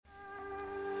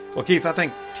Well, Keith, I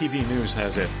think TV news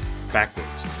has it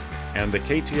backwards. And the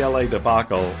KTLA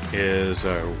debacle is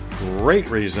a great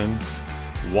reason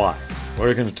why.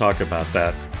 We're going to talk about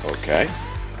that. Okay.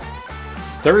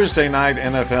 Thursday night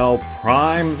NFL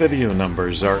Prime Video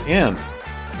numbers are in.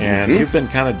 And you've been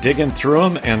kind of digging through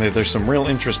them, and there's some real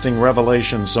interesting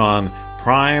revelations on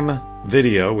Prime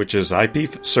Video, which is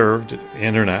IP-served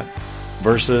internet,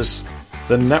 versus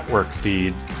the network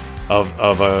feed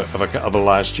of a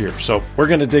last year. So we're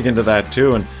going to dig into that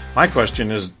too. And my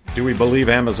question is, do we believe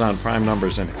Amazon Prime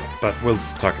numbers anyway? But we'll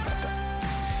talk about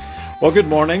that. Well, good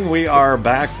morning. We are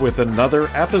back with another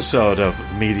episode of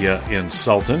Media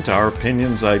Insultant. Our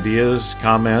opinions, ideas,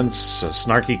 comments,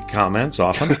 snarky comments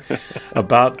often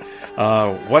about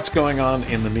what's going on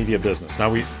in the media business. Now,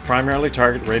 we primarily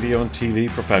target radio and TV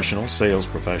professionals, sales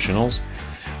professionals,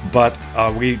 but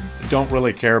we don't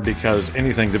really care because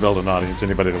anything to build an audience,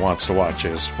 anybody that wants to watch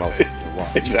is welcome to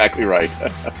watch. Exactly right.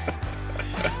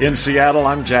 In Seattle,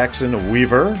 I'm Jackson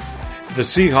Weaver. The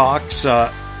Seahawks,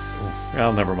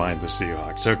 well, never mind the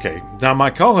Seahawks. Okay. Now,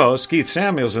 my co-host, Keith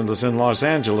Samuelson, is in Los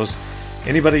Angeles.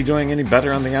 Anybody doing any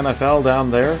better on the NFL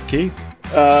down there, Keith?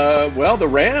 Well, the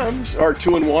Rams are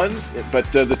 2-1,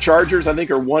 but the Chargers, I think,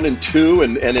 are 1-2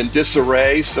 and in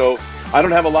disarray. So I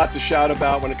don't have a lot to shout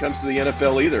about when it comes to the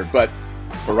NFL either. But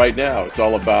for right now, it's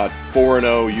all about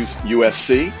 4-0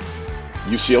 USC.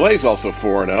 UCLA is also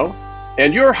 4-0.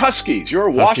 And your Huskies, your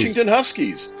Washington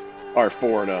Huskies, are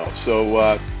 4-0.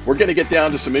 So we're going to get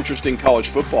down to some interesting college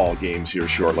football games here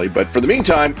shortly. But for the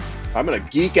meantime, I'm going to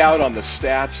geek out on the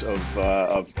stats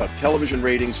of television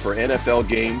ratings for NFL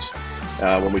games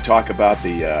when we talk about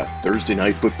the Thursday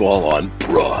Night Football on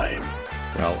Prime.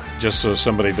 Well, just so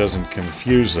somebody doesn't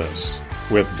confuse us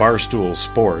with Barstool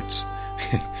Sports,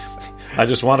 I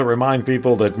just want to remind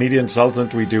people that Media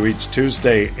Insultant we do each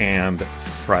Tuesday and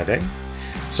Friday.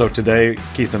 So today,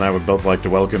 Keith and I would both like to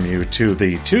welcome you to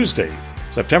the Tuesday,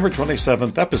 September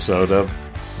 27th episode of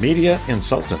Media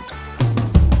Insultant.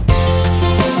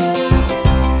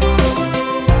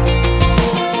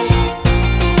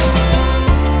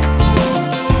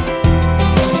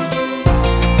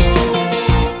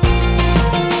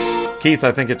 Keith,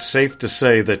 I think it's safe to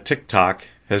say that TikTok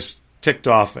has ticked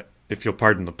off, if you'll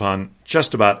pardon the pun,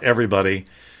 just about everybody,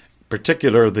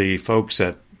 particularly the folks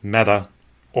at Meta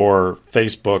or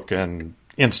Facebook and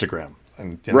Instagram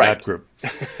and in right. That group.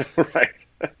 Right.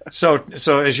 So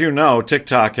as you know,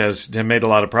 TikTok has made a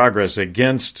lot of progress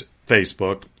against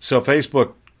Facebook. So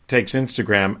Facebook takes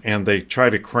Instagram and they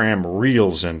try to cram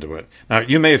Reels into it. Now,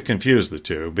 you may have confused the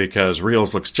two because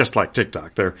Reels looks just like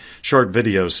TikTok. They're short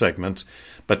video segments.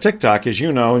 But TikTok, as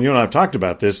you know, and you and I have talked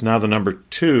about this, now the number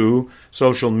 2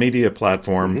 social media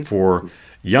platform for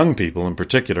young people in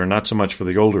particular, not so much for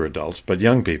the older adults, but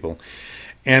young people.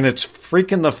 And it's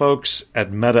freaking the folks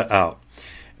at Meta out.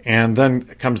 And then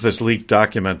comes this leaked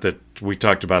document that we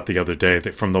talked about the other day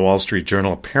that from the Wall Street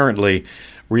Journal. Apparently,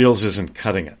 Reels isn't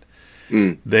cutting it.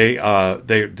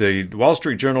 The Wall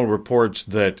Street Journal reports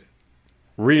that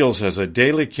Reels has a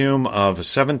daily cum of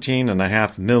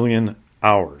 17.5 million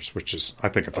hours, which is, I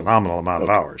think, a phenomenal amount of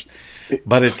hours.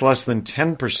 But it's less than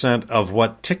 10% of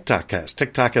what TikTok has.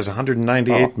 TikTok has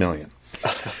 198 million.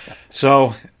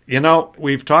 So, you know,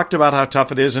 we've talked about how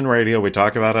tough it is in radio. We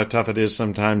talk about how tough it is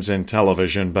sometimes in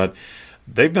television. But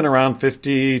they've been around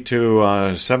 50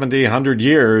 to 70, 100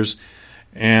 years.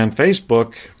 And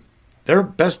Facebook, their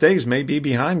best days may be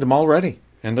behind them already.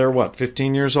 And they're,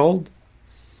 15 years old?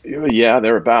 Yeah,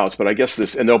 thereabouts. But I guess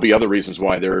and there'll be other reasons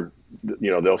why they'll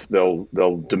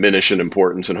diminish in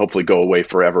importance and hopefully go away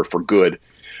forever for good.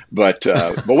 But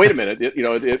wait a minute,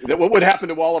 what would happen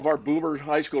to all of our boomer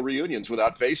high school reunions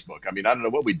without Facebook? I mean, I don't know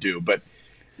what we'd do. But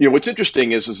what's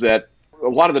interesting is that a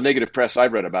lot of the negative press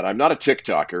I've read about, I'm not a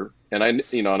TikToker, and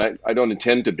I don't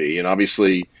intend to be. And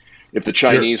obviously, if the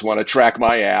Chinese want to track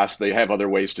my ass, they have other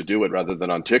ways to do it rather than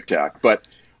on TikTok. But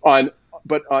on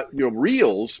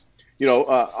Reels.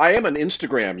 I am an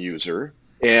Instagram user,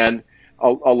 and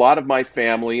a lot of my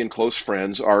family and close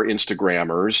friends are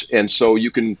Instagrammers. And so you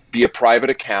can be a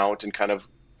private account and kind of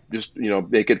just,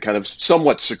 make it kind of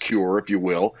somewhat secure, if you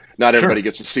will. Not everybody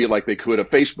gets to see it like they could a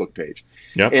Facebook page.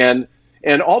 Yep.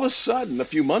 And all of a sudden, a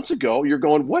few months ago, you're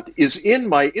going, what is in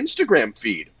my Instagram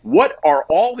feed? What are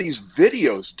all these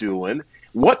videos doing?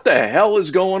 What the hell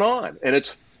is going on? And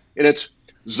it's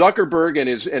Zuckerberg and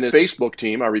his Facebook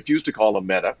team, I refuse to call them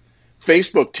Meta,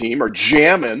 Facebook team are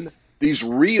jamming these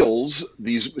Reels,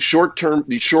 these short-length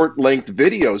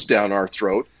videos down our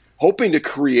throat, hoping to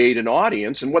create an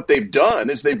audience. And what they've done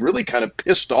is they've really kind of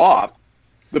pissed off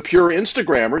the pure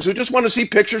Instagrammers who just want to see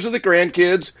pictures of the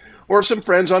grandkids or some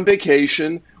friends on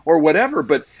vacation or whatever.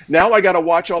 But now I got to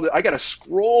watch I got to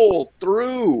scroll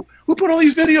through. Who put all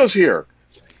these videos here?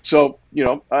 So,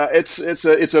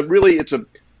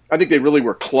 I think they really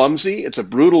were clumsy. It's a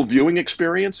brutal viewing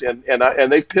experience, and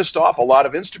they've pissed off a lot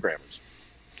of Instagrammers.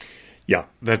 Yeah,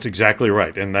 that's exactly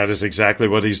right. And that is exactly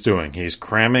what he's doing. He's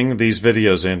cramming these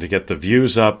videos in to get the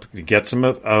views up, get some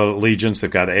allegiance.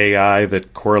 They've got AI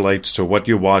that correlates to what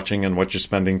you're watching and what you're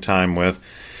spending time with.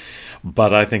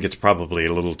 But I think it's probably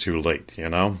a little too late,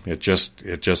 It just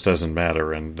doesn't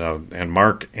matter. And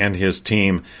Mark and his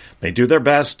team, they do their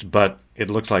best, but it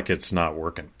looks like it's not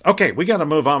working. Okay, we got to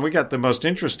move on. We got the most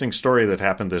interesting story that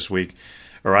happened this week,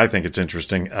 or I think it's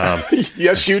interesting.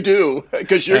 Yes, you do,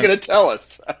 because you're going to tell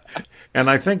us. And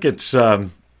I think it's, I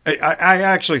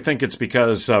actually think it's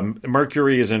because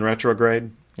Mercury is in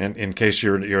retrograde. And in case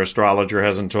your astrologer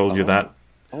hasn't told you that.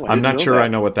 I'm not sure I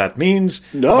know what that means.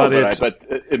 No, but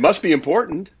it must be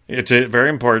important. It's very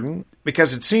important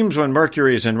because it seems when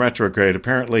Mercury is in retrograde,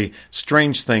 apparently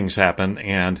strange things happen,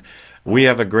 and we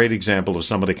have a great example of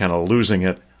somebody kind of losing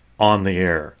it on the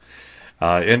air.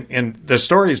 And the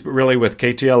story is really with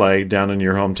KTLA down in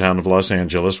your hometown of Los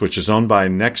Angeles, which is owned by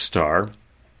Nexstar.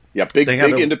 Yeah, big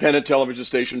independent television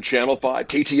station, Channel 5,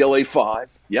 KTLA 5.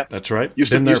 Yep. That's right.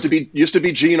 Used to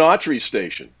be Gene Autry's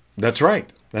station. That's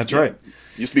right. Right.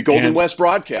 Used to be Golden West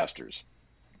Broadcasters.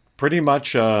 Pretty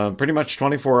much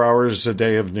 24 hours a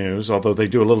day of news, although they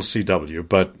do a little CW,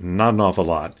 but not an awful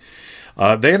lot.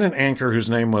 They had an anchor whose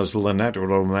name was Lynette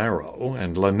Romero,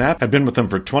 and Lynette had been with them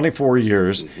for 24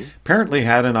 years, apparently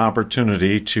had an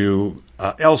opportunity to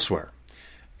elsewhere.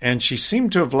 And she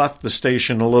seemed to have left the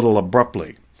station a little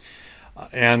abruptly.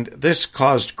 And this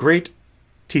caused great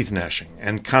teeth gnashing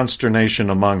and consternation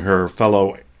among her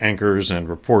fellow anchors and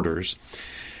reporters.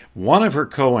 One of her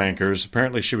co-anchors,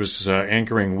 apparently she was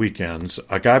anchoring weekends,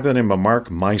 a guy by the name of Mark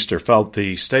Meister, felt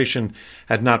the station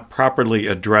had not properly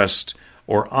addressed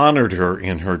or honored her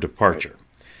in her departure.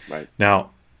 Right.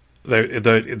 Now,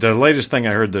 the latest thing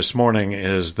I heard this morning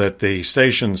is that the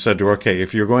station said to her, okay,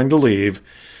 if you're going to leave,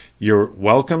 you're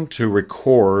welcome to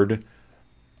record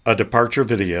a departure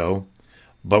video,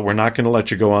 but we're not going to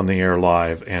let you go on the air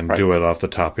live and do it off the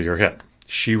top of your head.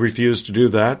 She refused to do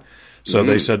that, so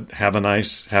they said, have a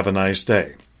nice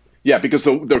day. Yeah, because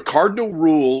the cardinal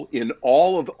rule in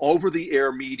all of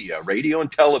over-the-air media, radio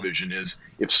and television, is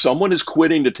if someone is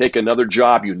quitting to take another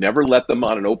job, you never let them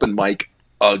on an open mic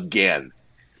again.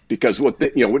 Because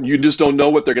you just don't know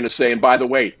what they're going to say. And by the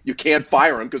way, you can't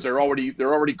fire them because they're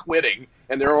already quitting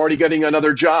and they're already getting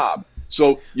another job.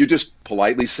 So you just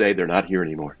politely say they're not here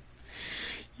anymore.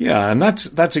 Yeah, and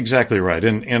that's exactly right.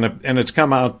 And it's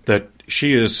come out that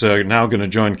she is now going to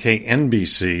join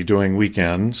KNBC doing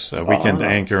weekends, weekend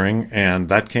anchoring, and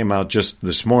that came out just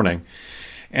this morning.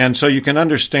 And so you can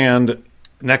understand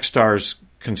Nexstar's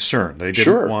concern. They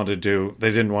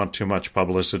didn't want too much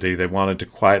publicity. They wanted to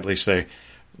quietly say,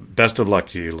 best of luck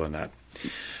to you, Lynette.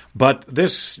 But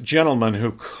this gentleman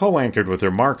who co-anchored with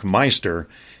her, Mark Meister,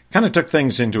 kind of took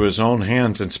things into his own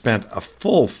hands and spent a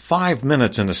full 5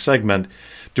 minutes in a segment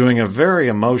doing a very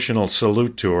emotional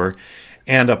salute to her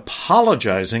and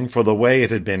apologizing for the way it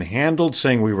had been handled,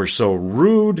 saying we were so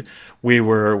rude, we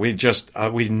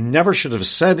never should have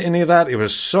said any of that. It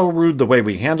was so rude the way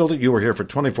we handled it. You were here for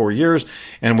 24 years,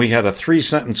 and we had a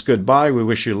 3-sentence goodbye. We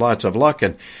wish you lots of luck.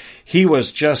 And he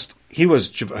was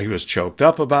choked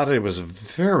up about it. It was a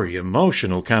very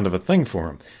emotional kind of a thing for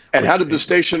him. And how did the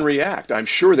station react? I'm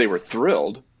sure they were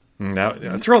thrilled. Now,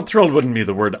 thrilled wouldn't be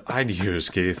the word I'd use,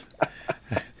 Keith.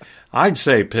 I'd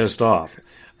say pissed off.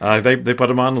 They put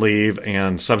him on leave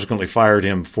and subsequently fired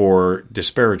him for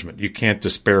disparagement. You can't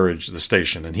disparage the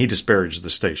station, and he disparaged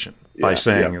the station by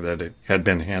saying that it had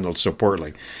been handled so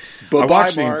poorly.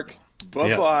 Bye-bye, Mark.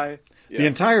 Bye-bye. Yeah. The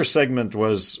entire segment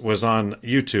was on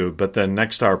YouTube, but then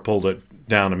Nexstar pulled it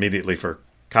down immediately for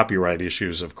copyright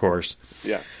issues, of course.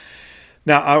 Yeah.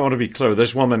 Now, I want to be clear.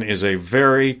 This woman is a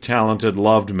very talented,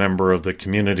 loved member of the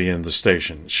community and the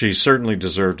station. She certainly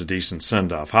deserved a decent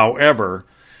send-off. However,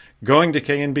 going to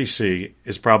KNBC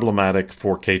is problematic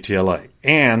for KTLA.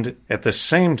 And at the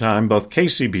same time, both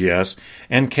KCBS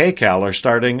and KCAL are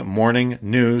starting morning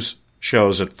news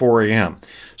shows at 4 a.m.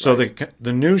 So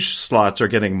the news slots are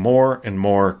getting more and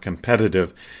more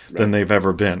competitive than they've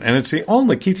ever been. And it's the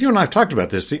only, Keith, you and I have talked about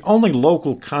this, the only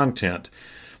local content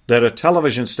that a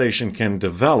television station can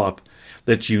develop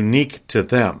that's unique to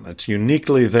them, that's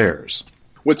uniquely theirs.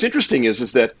 What's interesting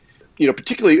is that,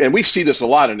 particularly, and we see this a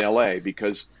lot in LA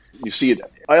because you see it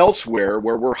elsewhere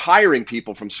where we're hiring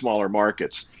people from smaller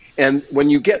markets. And when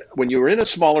you're in a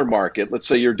smaller market, let's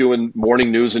say you're doing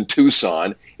morning news in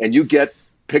Tucson, and you get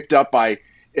picked up by,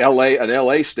 an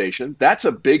LA station. That's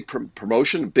a big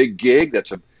promotion, a big gig.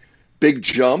 That's a big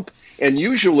jump. And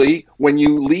usually when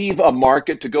you leave a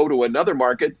market to go to another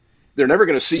market, they're never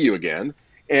going to see you again.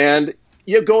 And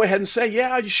you go ahead and say,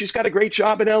 yeah, she's got a great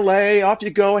job in LA. Off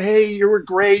you go. Hey, you were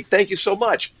great. Thank you so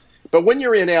much. But when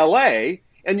you're in LA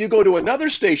and you go to another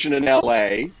station in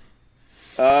LA,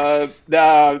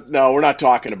 no, we're not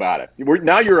talking about it.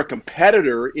 Now you're a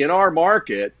competitor in our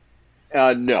market.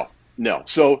 No.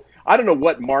 So I don't know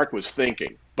what Mark was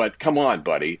thinking, but come on,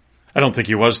 buddy. I don't think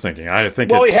he was thinking. I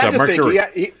think well, it's he had to Mercury.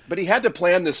 think. But he had to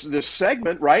plan this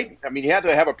segment, right? I mean, he had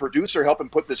to have a producer help him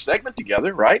put this segment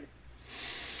together, right?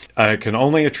 I can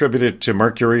only attribute it to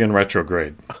Mercury in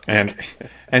retrograde, and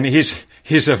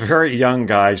he's a very young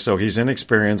guy, so he's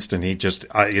inexperienced, and he's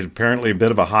apparently a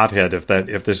bit of a hothead.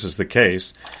 If this is the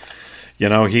case,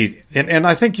 and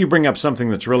I think you bring up something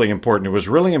that's really important. It was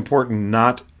really important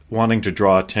not wanting to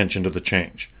draw attention to the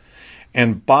change,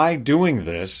 and by doing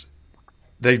this,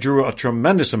 they drew a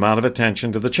tremendous amount of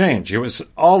attention to the change. It was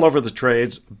all over the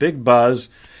trades, big buzz.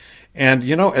 And,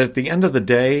 at the end of the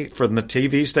day, from the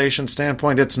TV station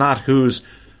standpoint, it's not who's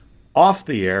off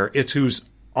the air, it's who's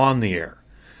on the air.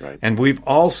 Right. And we've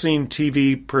all seen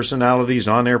TV personalities,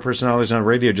 on-air personalities on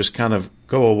radio just kind of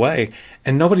go away,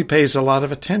 and nobody pays a lot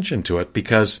of attention to it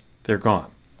because they're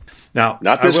gone. Now,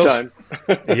 not this time.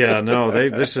 Yeah, no,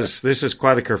 this is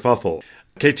quite a kerfuffle.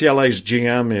 KTLA's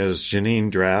GM is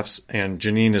Janine Drafts, and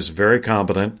Janine is very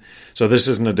competent, so this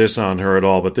isn't a diss on her at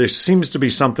all, but there seems to be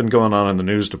something going on in the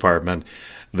news department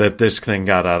that this thing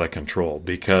got out of control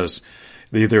because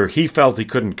either he felt he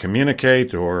couldn't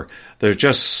communicate or there's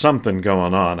just something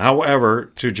going on. However,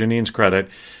 to Janine's credit,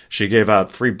 she gave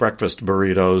out free breakfast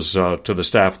burritos to the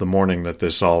staff the morning that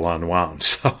this all unwound.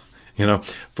 So,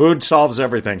 food solves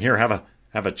everything. Here, have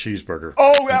a cheeseburger.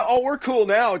 Oh, yeah. Oh, we're cool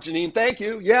now, Janine. Thank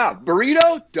you. Yeah.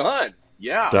 Burrito? Done.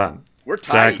 Yeah. Done. We're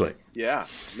tight. Exactly. Yeah.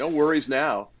 No worries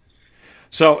now.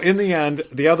 So in the end,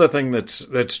 the other thing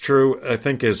that's true, I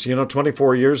think, is,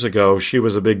 24 years ago, she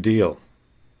was a big deal.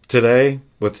 Today,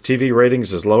 with TV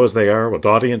ratings as low as they are, with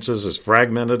audiences as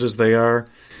fragmented as they are,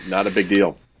 not a big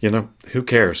deal. Who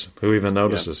cares? Who even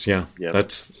notices? Yeah. Yeah.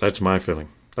 That's my feeling.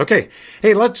 Okay.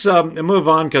 Hey, let's move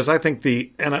on because I think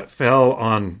the NFL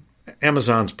on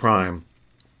Amazon's Prime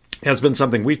has been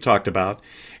something we've talked about,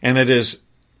 and it is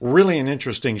really an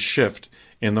interesting shift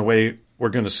in the way we're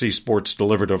going to see sports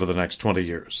delivered over the next 20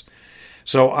 years.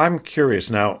 So I'm curious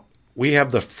now, we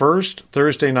have the first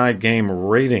Thursday night game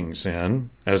ratings in,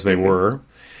 as they were,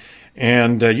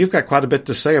 and you've got quite a bit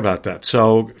to say about that.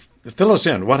 So fill us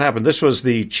in. What happened? This was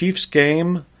the Chiefs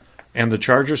game and the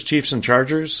Chiefs and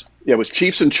Chargers? Yeah, it was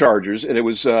Chiefs and Chargers, and it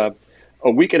was a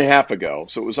week and a half ago.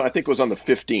 So I think it was on the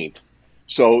 15th.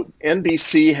 So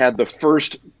NBC had the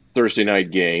first Thursday night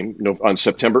game on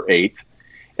September 8th.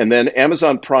 And then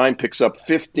Amazon Prime picks up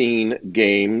 15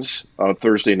 games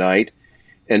Thursday night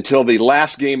until the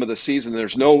last game of the season.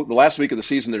 The last week of the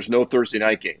season, there's no Thursday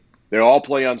night game. They all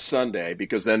play on Sunday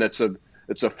because then it's a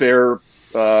fair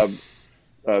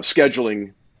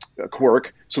scheduling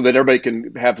quirk so that everybody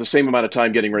can have the same amount of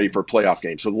time getting ready for a playoff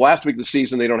game. So the last week of the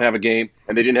season, they don't have a game,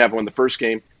 and they didn't have one the first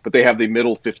game, but they have the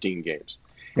middle 15 games.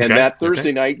 And that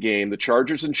Thursday night game, the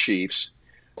Chargers and Chiefs,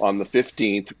 on the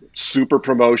 15th, super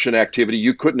promotion activity.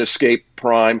 You couldn't escape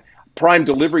Prime. Prime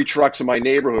delivery trucks in my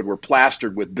neighborhood were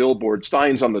plastered with billboard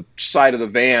signs on the side of the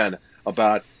van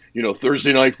about,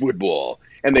 Thursday night football.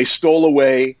 And they stole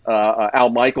away Al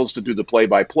Michaels to do the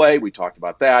play-by-play. We talked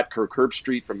about that. Kirk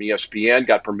Herbstreit from ESPN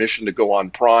got permission to go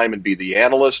on Prime and be the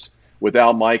analyst with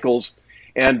Al Michaels.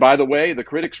 And by the way, the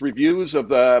critics' reviews of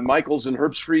the Michaels and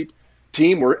Herbstreit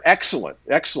team were excellent.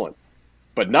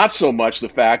 But not so much the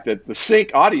fact that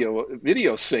the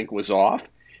video sync was off,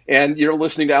 and you're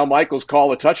listening to Al Michaels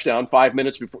call a touchdown 5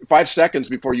 seconds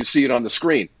before you see it on the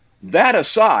screen. That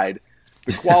aside,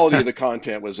 the quality of the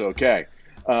content was okay.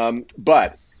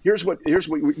 But here's what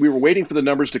we were waiting for the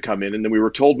numbers to come in, and then we were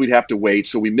told we'd have to wait,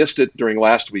 so we missed it during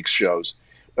last week's shows.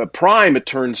 Prime, it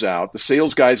turns out, the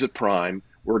sales guys at Prime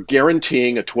were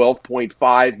guaranteeing a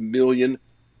 12.5 million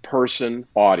person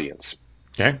audience.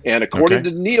 Okay. And according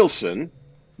to Nielsen,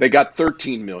 they got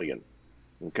 13 million.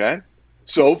 Okay.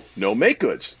 So no make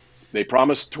goods. They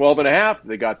promised 12.5.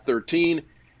 They got 13.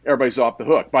 Everybody's off the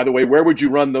hook. By the way, where would you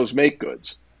run those make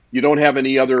goods? You don't have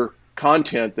any other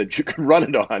content that you can run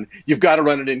it on. You've got to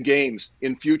run it in games,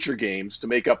 in future games to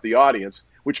make up the audience,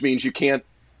 which means you can't,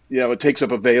 it takes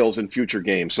up avails in future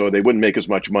games. So they wouldn't make as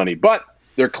much money, but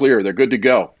they're clear. They're good to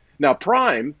go. Now,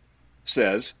 Prime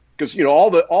says, because, all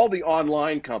the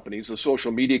online companies, the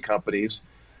social media companies,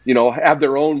 have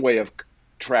their own way of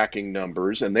tracking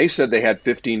numbers, and they said they had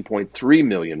 15.3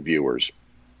 million viewers.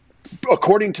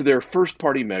 according to their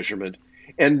first-party measurement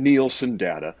and Nielsen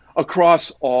data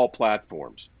across all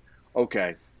platforms.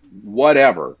 Okay,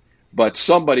 whatever. But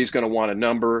somebody's going to want a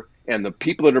number, and the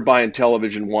people that are buying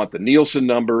television want the Nielsen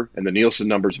number, and the Nielsen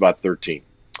number is about 13.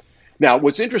 Now,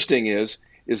 what's interesting is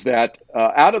that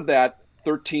out of that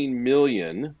 13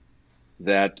 million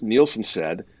that Nielsen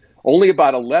said, only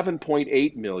about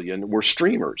 11.8 million were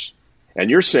streamers. And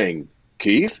you're saying,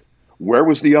 Keith, where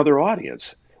was the other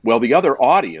audience? Well, the other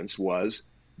audience was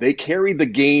they carried the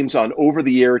games on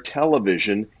over-the-air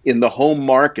television in the home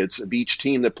markets of each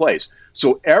team that plays.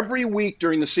 So every week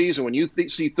during the season, when you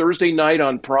see Thursday night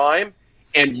on Prime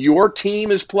and your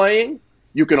team is playing,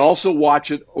 you can also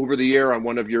watch it over the air on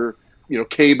one of your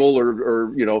cable or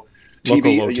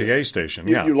TV. Local OTA station,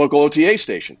 Your local OTA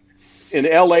station. In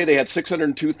LA, they had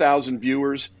 602,000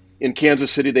 viewers. In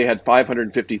Kansas City, they had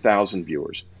 550,000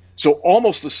 viewers. So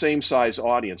almost the same size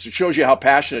audience. It shows you how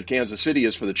passionate Kansas City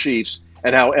is for the Chiefs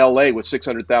and how LA, with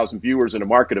 600,000 viewers in a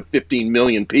market of 15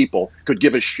 million people, could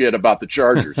give a shit about the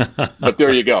Chargers. But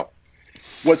there you go.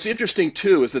 What's interesting,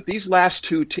 too, is that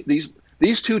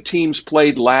these two teams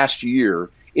played last year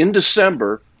in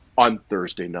December on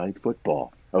Thursday Night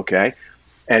Football, okay?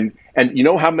 And you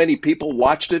know how many people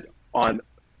watched it on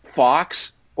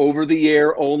Fox over the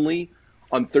air only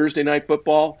on Thursday Night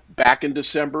Football back in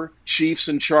December? Chiefs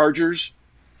and Chargers,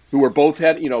 who were both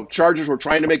Chargers were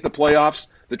trying to make the playoffs.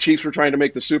 The Chiefs were trying to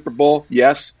make the Super Bowl.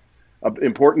 Yes, an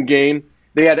important game.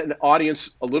 They had an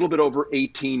audience a little bit over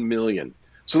 18 million.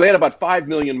 So they had about 5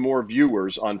 million more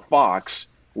viewers on Fox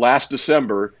last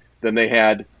December than they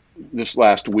had this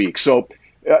last week. So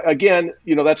again,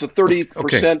 that's a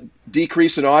 30%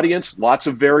 decrease in audience. Lots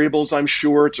of variables, I'm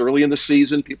sure. It's early in the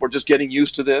season. People are just getting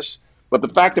used to this. But the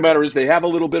fact of the matter is they have a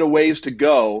little bit of ways to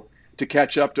go to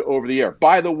catch up to over the air.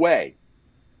 By the way,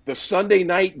 the Sunday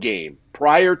night game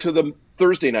prior to the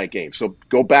Thursday night game, so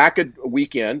go back a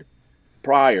weekend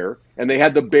prior, and they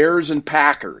had the Bears and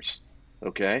Packers,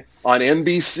 okay, on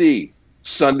NBC,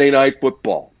 Sunday Night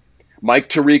Football. Mike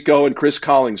Tirico and Chris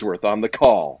Collingsworth on the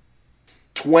call.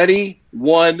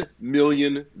 21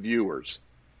 million viewers.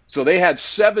 So they had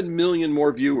 7 million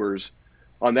more viewers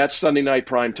on that Sunday night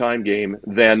primetime game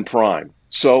than Prime.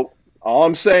 So all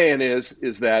I'm saying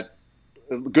is that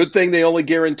good thing they only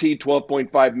guaranteed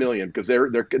 12.5 million, because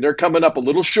they're coming up a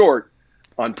little short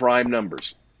on Prime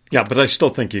numbers. Yeah, but I still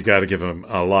think you got to give them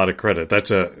a lot of credit.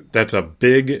 That's a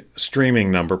big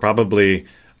streaming number. Probably,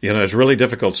 it's really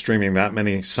difficult streaming that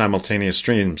many simultaneous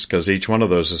streams because each one of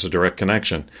those is a direct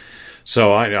connection.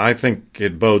 So I think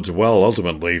it bodes well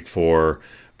ultimately for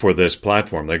this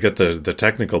platform. They get the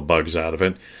technical bugs out of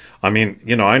it. I mean,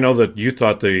 I know that you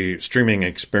thought the streaming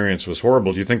experience was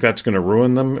horrible. Do you think that's going to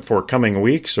ruin them for coming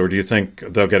weeks, or do you think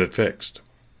they'll get it fixed?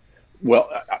 Well,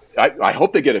 I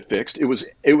hope they get it fixed. It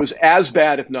was as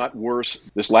bad, if not worse,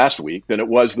 this last week than it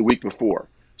was the week before.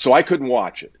 So I couldn't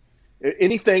watch it.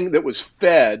 Anything that was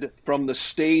fed from the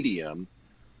stadium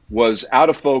was out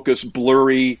of focus,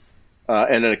 blurry,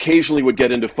 and then occasionally would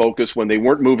get into focus when they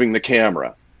weren't moving the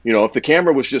camera. If the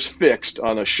camera was just fixed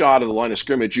on a shot of the line of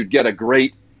scrimmage, you'd get a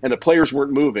great, and the players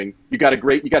weren't moving, you got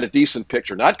a decent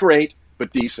picture. Not great,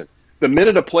 but decent. The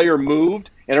minute a player moved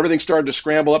and everything started to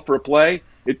scramble up for a play,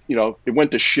 it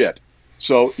went to shit.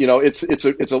 So,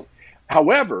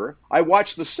 however, I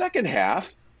watched the second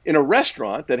half in a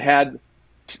restaurant that had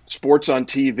sports on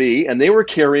TV, and they were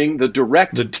carrying the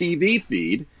direct TV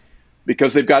feed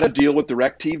because they've got to deal with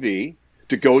direct TV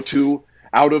to go to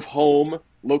out-of-home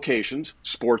locations,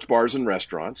 sports bars and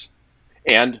restaurants,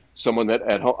 and someone that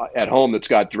at home that's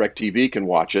got direct TV can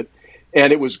watch it.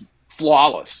 And it was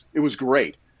flawless. It was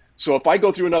great. So if I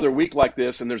go through another week like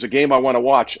this and there's a game I want to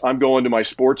watch, I'm going to my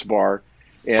sports bar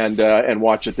and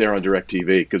watch it there on DirecTV,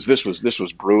 because this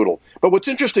was brutal. But what's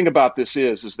interesting about this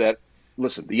is that,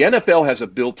 listen, the NFL has a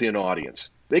built-in audience.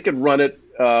 They can run it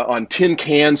on tin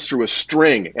cans through a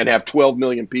string and have 12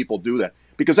 million people do that,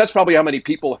 because that's probably how many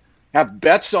people have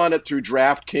bets on it through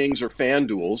DraftKings or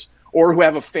FanDuels, or who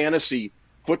have a fantasy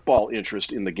football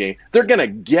interest in the game. They're going to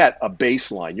get a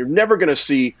baseline. You're never going to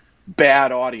see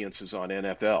bad audiences on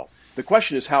NFL. The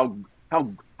question is how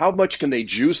much can they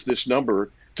juice this number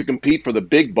to compete for the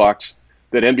big bucks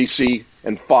that NBC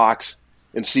and Fox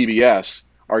and CBS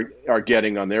are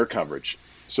getting on their coverage.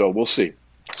 So we'll see.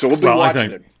 So we'll be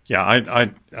watching it. Yeah,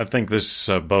 I think this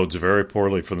bodes very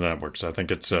poorly for the networks. I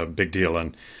think it's a big deal.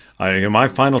 And my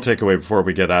final takeaway before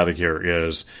we get out of here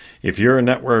is, if you're a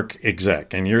network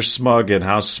exec and you're smug at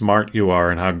how smart you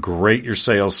are and how great your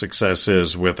sales success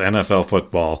is with NFL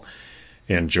football,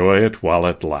 enjoy it while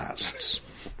it lasts.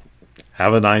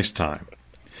 Have a nice time.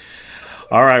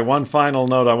 All right, one final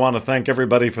note. I want to thank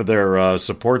everybody for their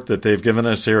support that they've given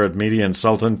us here at Media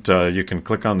Insultant. You can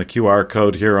click on the QR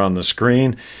code here on the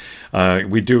screen.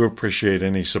 We do appreciate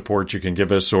any support you can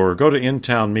give us, or go to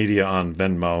InTown Media on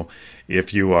Venmo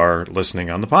if you are listening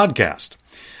on the podcast.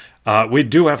 We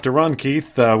do have to run,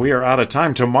 Keith. We are out of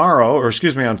time tomorrow,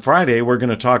 on Friday, we're going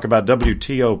to talk about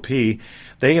WTOP.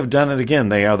 They have done it again.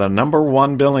 They are the number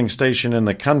one billing station in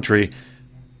the country,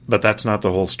 but that's not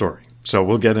the whole story. So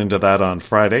we'll get into that on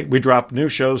Friday. We drop new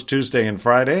shows Tuesday and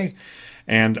Friday.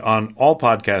 And on all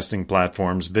podcasting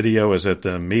platforms, video is at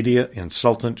the Media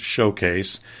Insultant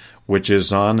Showcase, which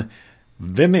is on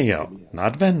Vimeo,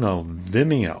 not Venmo,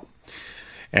 Vimeo.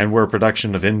 And we're a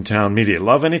production of InTown Media.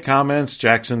 Love any comments,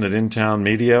 Jackson at InTown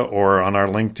Media, or on our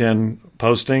LinkedIn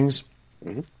postings.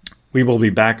 Mm-hmm. We will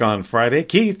be back on Friday.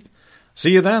 Keith,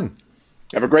 see you then.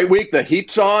 Have a great week. The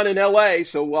heat's on in LA,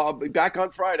 so I'll be back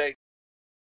on Friday.